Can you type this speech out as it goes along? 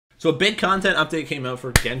So a big content update came out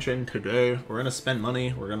for Genshin today. We're gonna spend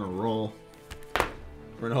money. We're gonna roll.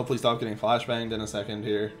 We're gonna hopefully stop getting flashbanged in a second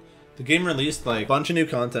here. The game released like a bunch of new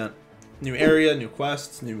content. New area, new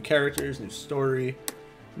quests, new characters, new story,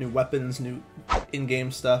 new weapons, new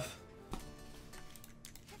in-game stuff.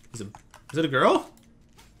 Is it a girl?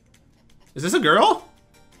 Is this a girl?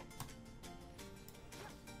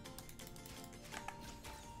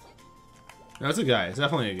 No, it's a guy. It's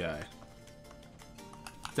definitely a guy.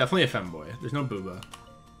 Definitely a femboy. There's no booba.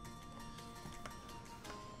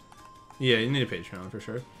 Yeah, you need a Patreon for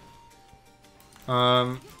sure.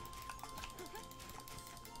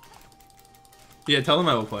 Yeah, tell them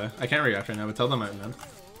I will play. I can't react right now, but tell them I will.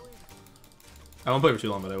 I won't play for too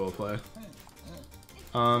long, but I will play.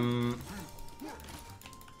 Okay,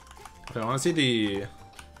 I want to see the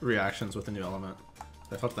reactions with the new element.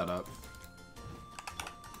 I fucked that up.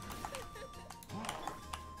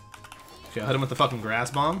 Okay, I'll hit him with the fucking grass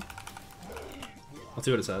bomb. Let's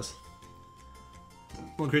see what it says.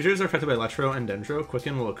 When creatures are affected by Electro and Dendro,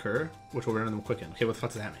 Quicken will occur, which will render them Quicken. Okay, what the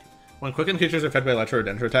fuck does that mean? When Quicken creatures are affected by Electro or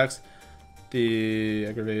Dendro attacks, the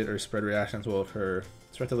aggravate or spread reactions will occur.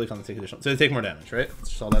 Respectively, on the take additional. So they take more damage, right?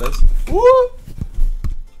 That's just all that is. Woo!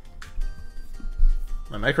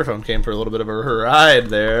 My microphone came for a little bit of a ride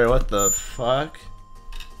there. What the fuck?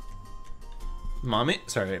 Mommy?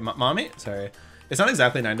 Sorry. Mommy? Sorry. It's not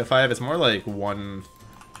exactly 9 to 5. It's more like 1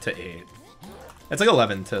 to 8. It's like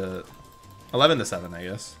 11 to 7, I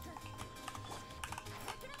guess.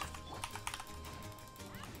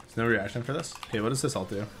 There's no reaction for this. Okay, what does this all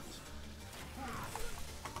do?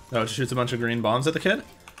 Oh, it just shoots a bunch of green bombs at the kid?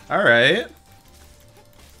 Alright.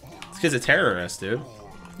 This kid's a terrorist, dude.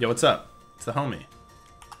 Yo, what's up? It's the homie.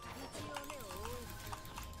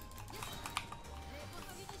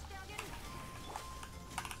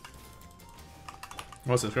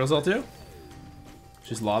 What's this girl's all do? She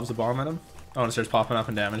just lobs a bomb at him. Oh, and it starts popping up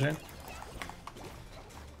and damaging.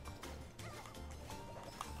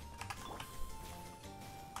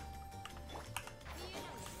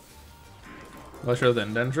 Electro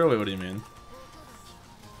then Dendro? Wait, what do you mean?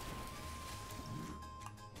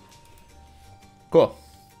 Cool.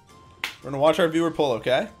 We're gonna watch our viewer pull,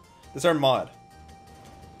 okay? This is our mod.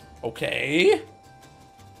 Okay.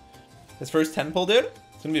 His first 10 pull, dude?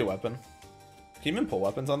 It's gonna be a weapon. Can you even pull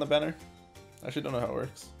weapons on the banner? I actually don't know how it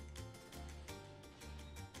works.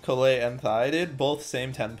 Collei and Thigh, dude. Both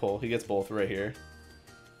same 10 pull. He gets both right here.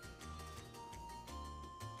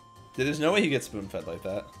 Dude, there's no way he gets spoon-fed like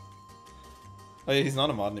that. Oh yeah, he's not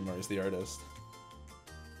a mod anymore. He's the artist.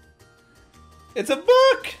 It's a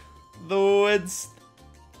book! The woods.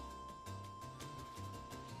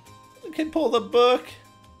 You can pull the book.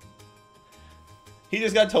 He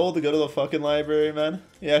just got told to go to the fucking library, man.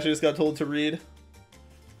 He actually just got told to read.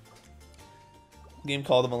 Game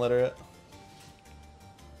called him illiterate.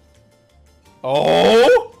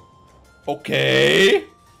 Oh! Okay.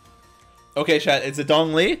 Okay, chat. It's a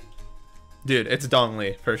Zhongli. Dude, it's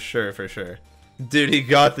Zhongli. For sure, for sure. Dude, he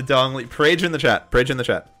got the Zhongli. Prage in the chat. Prage in the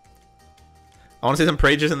chat. I want to see some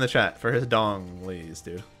prages in the chat for his Zhonglis,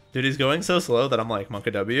 dude. Dude, he's going so slow that I'm like,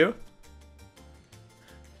 Monka W.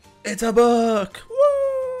 It's a book.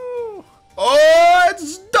 Woo! Oh,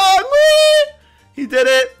 it's Zhongli! He did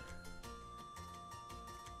it.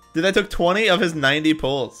 Dude, that took 20 of his 90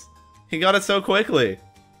 pulls. He got it so quickly.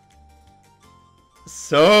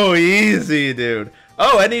 So easy, dude.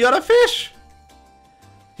 Oh, and he got a fish.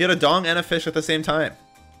 He had a dong and a fish at the same time.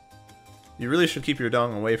 You really should keep your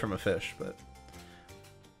dong away from a fish, but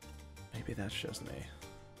maybe that's just me.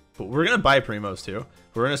 But we're going to buy Primos too.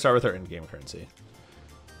 We're going to start with our in-game currency.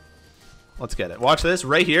 Let's get it. Watch this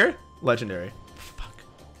right here. Legendary. Fuck.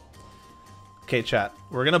 Okay, chat.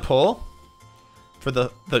 We're going to pull for the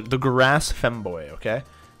grass femboy, okay?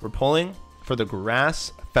 We're pulling for the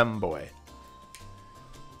grass femboy.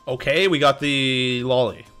 Okay, we got the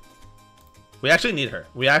lolly. We actually need her.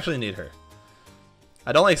 We actually need her.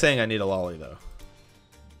 I don't like saying I need a lolly, though.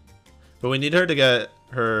 But we need her to get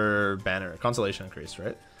her banner. Constellation increased,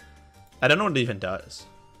 right? I don't know what it even does.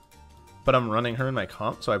 But I'm running her in my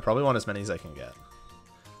comp, so I probably want as many as I can get.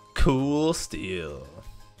 Cool steel.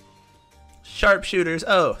 Sharpshooter's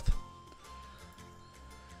Oath.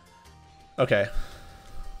 Okay.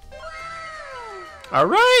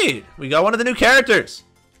 Alright! We got one of the new characters!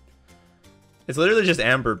 It's literally just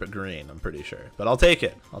amber but green, I'm pretty sure. But I'll take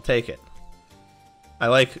it. I'll take it. I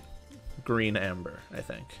like green amber, I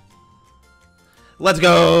think. Let's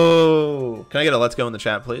go! Can I get a let's go in the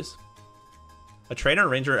chat, please? A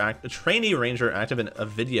trainee ranger active in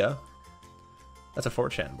Avidya. That's a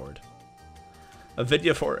 4chan board.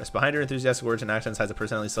 Avidya Forest. Behind her enthusiastic words and actions hides a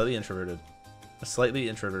personality slightly introverted. A slightly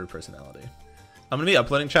introverted personality. I'm going to be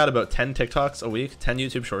uploading, chat, about 10 TikToks a week, 10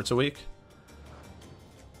 YouTube Shorts a week.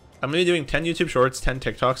 I'm going to be doing 10 YouTube Shorts, 10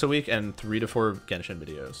 TikToks a week, and 3 to 4 Genshin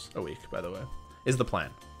videos a week, by the way. Is the plan.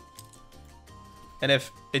 And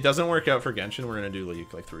if it doesn't work out for Genshin, we're going to do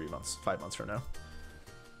League like 3 months, 5 months from now.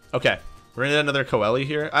 Okay. We're going to get another Collei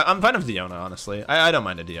here. I'm fine with Diona, honestly. I don't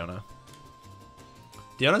mind a Diona.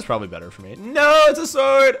 Diona's probably better for me. No, it's a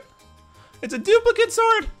sword! It's a duplicate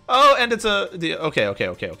sword! Oh, and it's a...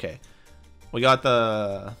 Okay. We got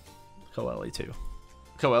the... Collei, too.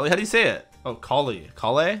 Collei? How do you say it? Oh, Collei.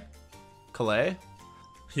 Collei? Collei?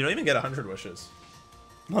 You don't even get 100 wishes.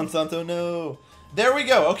 Monsanto, no. There we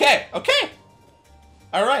go. Okay.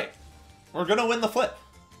 All right. We're going to win the flip.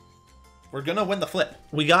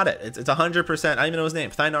 We got it. It's 100%. I don't even know his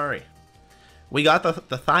name. Tighnari. We got the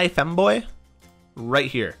Thigh Femboy right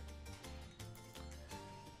here.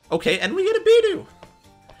 Okay, and we get a Bidoof.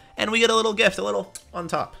 And we get a little gift, a little on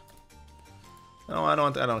top. No, I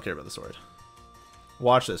don't care about the sword.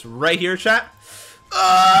 Watch this right here, chat.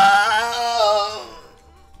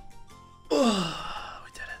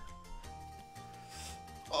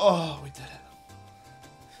 Oh, we did it.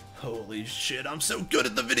 Holy shit, I'm so good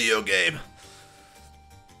at the video game.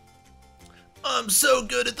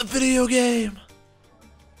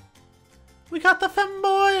 We got the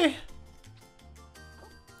femboy.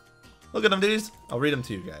 Look at him, dudes. I'll read them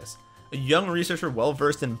to you guys. A young researcher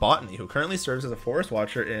well-versed in botany who currently serves as a forest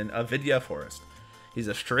watcher in Avidya Forest. He's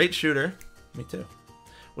a straight shooter. Me too.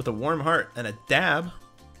 With a warm heart and a dab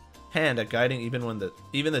hand at guiding even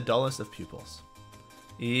the dullest of pupils.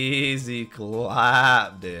 Easy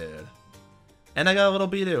clap, dude. And I got a little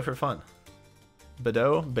Bidoof for fun.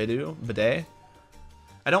 Bidet.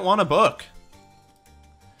 I don't want a book.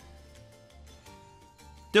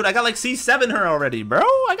 Dude, I got like C7 her already, bro.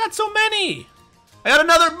 I got so many. I got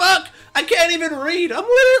another book. I can't even read. I'm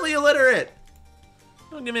literally illiterate.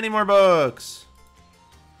 Don't give me any more books.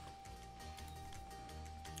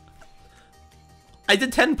 I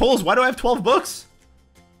did 10 pulls. Why do I have 12 books?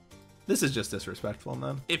 This is just disrespectful,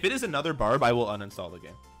 man. If it is another barb, I will uninstall the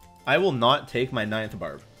game. I will not take my 9th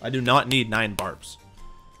barb. I do not need 9 barbs.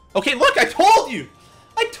 Okay, look, I told you.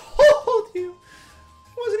 I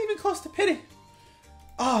wasn't even close to pity.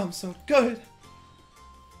 Oh, I'm so good.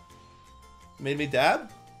 Made me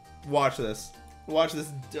dab? Watch this. Watch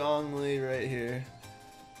this Zhongli right here.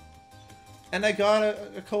 And I got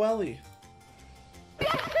a Collei.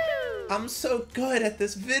 I'm so good at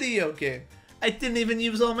this video game. I didn't even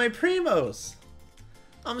use all my primos.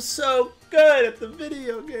 I'm so good at the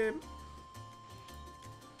video game.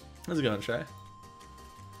 How's it going, Shy?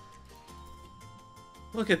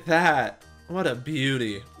 Look at that. What a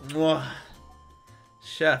beauty. Mwah.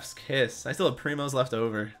 Chef's kiss. I still have primos left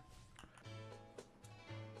over.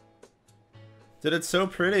 Dude, it's so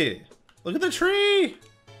pretty. Look at the tree.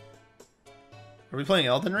 Are we playing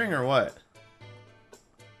Elden Ring or what?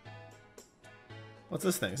 What's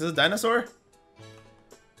this thing? Is this a dinosaur?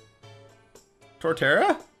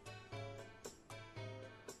 Torterra?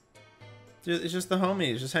 Dude, it's just the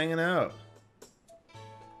homies, just hanging out.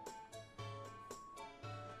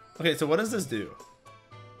 Okay, so what does this do?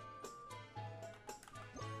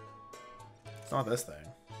 It's not this thing.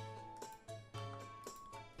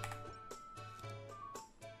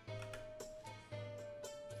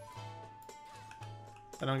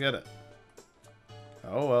 I don't get it.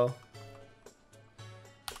 Oh well.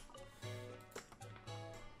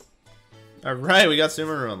 Alright, we got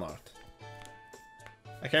Sumeru unlocked.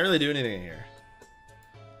 I can't really do anything here.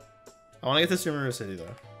 I want to get to Sumeru City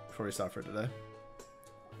though, before we stop for today.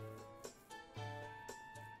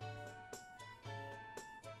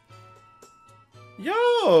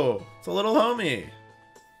 Yo! It's a little homie.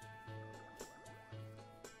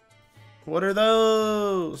 What are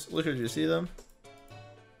those? Look, did you see them?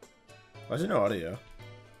 Why is there no audio?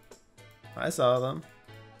 I saw them.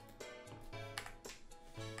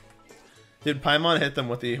 Dude, Paimon hit them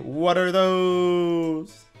with the, what are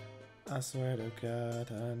those? I swear to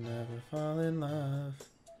God, I never fall in love.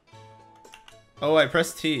 Oh, I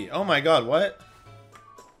pressed T. Oh my God, what?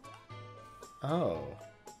 Oh.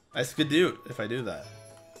 I skadoot if I do that.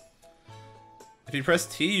 If you press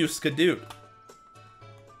T, you skadoot.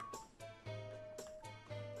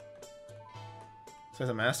 This guy's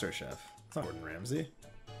a Master Chef. It's not Gordon Ramsay.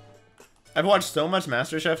 I've watched so much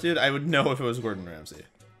Master Chef, dude, I would know if it was Gordon Ramsay.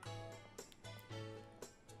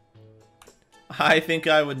 I think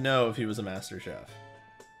I would know if he was a Master Chef.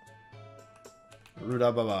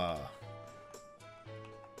 Ruda Baba.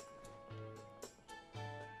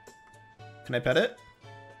 Can I pet it?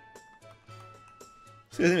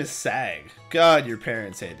 His name is Sag. God, your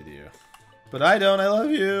parents hated you. But I don't. I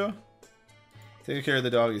love you. Take care of the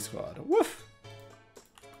doggy squad. Woof.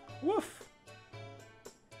 Woof.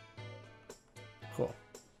 Cool.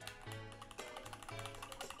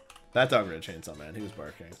 That dog read Chainsaw Man. He was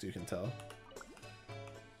barking, so you can tell.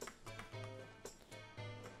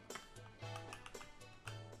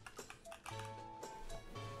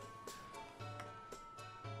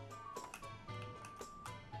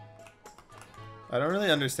 I don't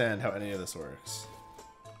really understand how any of this works.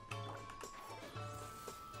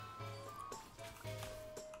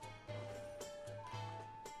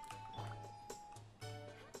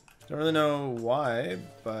 Don't really know why,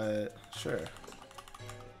 but sure.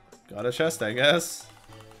 Got a chest, I guess.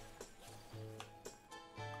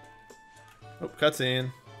 Oh,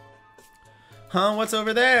 cutscene. Huh? What's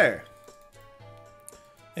over there?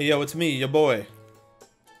 Hey, yo, it's me, your boy.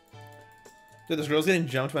 Dude, this girl's getting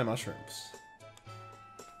jumped by mushrooms.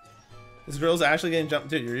 This girl's actually getting jumped.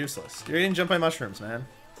 Dude, you're useless. You're getting jumped by mushrooms, man.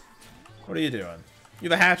 What are you doing? You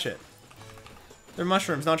have a hatchet. They're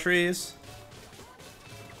mushrooms, not trees.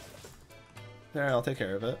 There, I'll take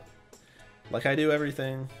care of it. Like I do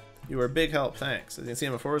everything. You are a big help, thanks. As you can see,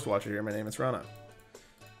 I'm a forest watcher here. My name is Rana.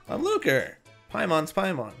 I'm Luker. Paimon's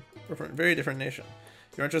Paimon. We're from a very different nation.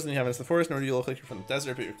 You're interested in having us in the forest, nor do you look like you're from the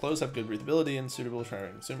desert, but your clothes have good breathability and suitable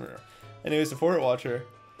tryharding and Sumeru. Anyways, the forest watcher.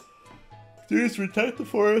 Dudes, protect the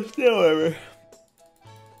forest, however.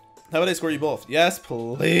 How about I score you both? Yes,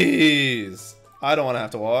 please. I don't want to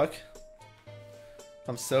have to walk.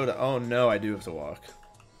 I'm so oh no, I do have to walk.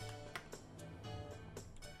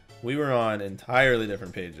 We were on entirely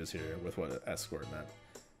different pages here with what escort meant.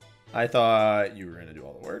 I thought you were going to do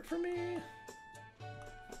all the work for me.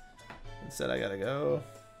 Instead, I gotta go.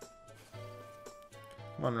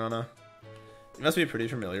 Come on, Rana. You must be pretty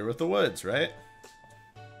familiar with the woods, right?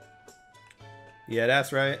 Yeah,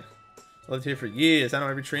 that's right. I lived here for years. I know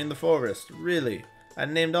every tree in the forest. Really. I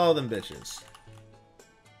named all them bitches.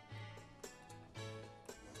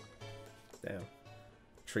 Damn.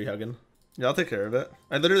 Tree hugging. Yeah, I'll take care of it.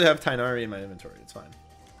 I literally have Tighnari in my inventory. It's fine.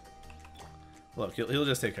 Look, he'll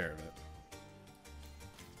just take care of it.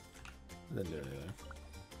 Didn't do anything.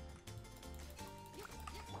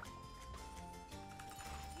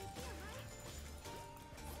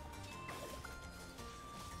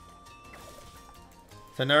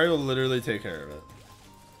 Tighnari will literally take care of it.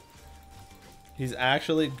 He's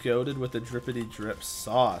actually goated with the drippity drip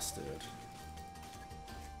sauce, dude.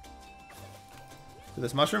 So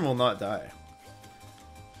this mushroom will not die.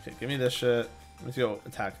 Okay, give me this shit. Let's go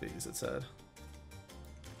attack these, it said.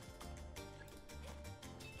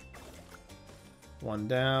 One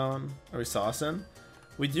down. Are we saucing?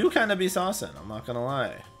 We do kind of be saucing, I'm not gonna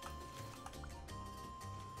lie.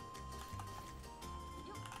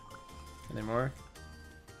 Any more?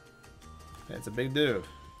 Okay, it's a big dude.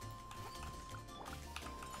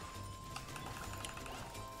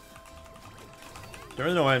 Don't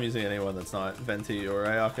really know why I'm using anyone that's not Venti or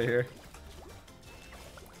Ayaka here.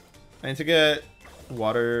 I need to get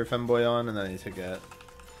Water Femboy on, and then I need to get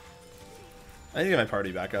my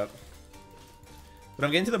party back up. But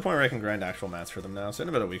I'm getting to the point where I can grind actual mats for them now, so in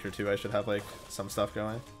about a week or two I should have like some stuff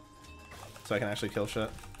going. So I can actually kill shit.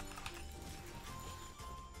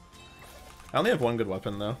 I only have one good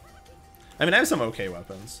weapon though. I mean I have some okay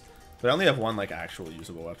weapons, but I only have one like actual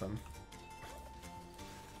usable weapon.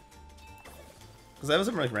 Because I have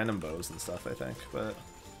some like random bows and stuff I think, but...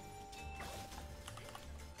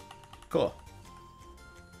 Cool.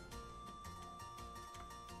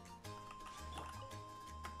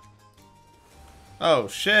 Oh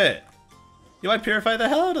shit! Yo, I purified the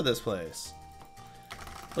hell out of this place!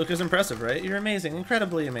 Look, it's impressive, right? You're amazing,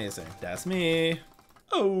 incredibly amazing. That's me.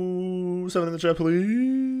 Oh, 7 in the chat,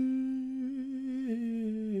 please.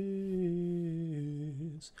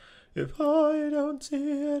 If I don't see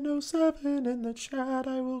no 7 in the chat,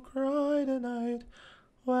 I will cry tonight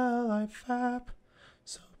while I fap.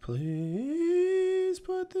 So please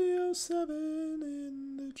put the 07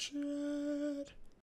 in the chat.